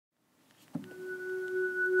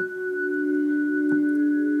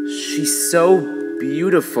She's so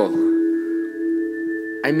beautiful.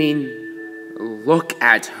 I mean, look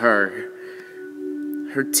at her.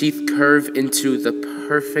 Her teeth curve into the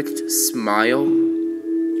perfect smile.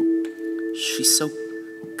 She's so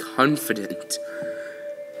confident.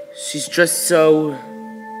 She's just so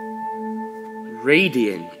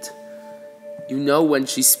radiant. You know, when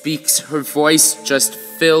she speaks, her voice just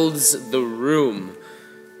fills the room.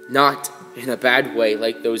 Not in a bad way,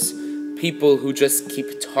 like those people who just keep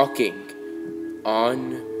talking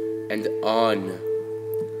on and on.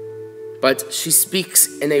 But she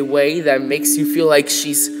speaks in a way that makes you feel like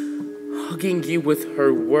she's hugging you with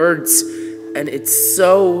her words, and it's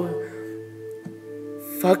so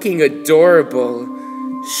fucking adorable.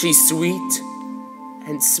 She's sweet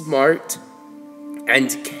and smart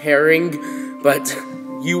and caring, but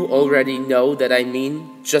you already know that I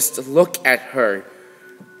mean. Just look at her.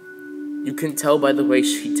 You can tell by the way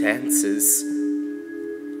she dances.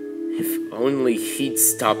 If only he'd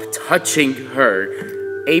stop touching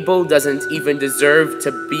her. Abel doesn't even deserve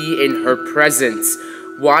to be in her presence.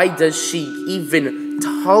 Why does she even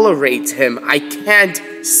tolerate him? I can't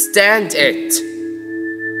stand it.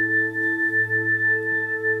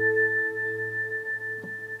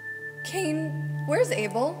 Cain, where's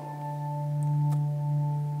Abel?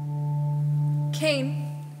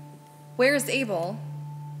 Cain, where's Abel?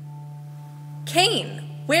 Cain,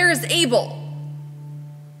 where is Abel?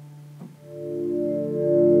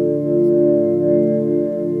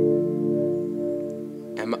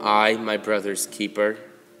 Am I my brother's keeper?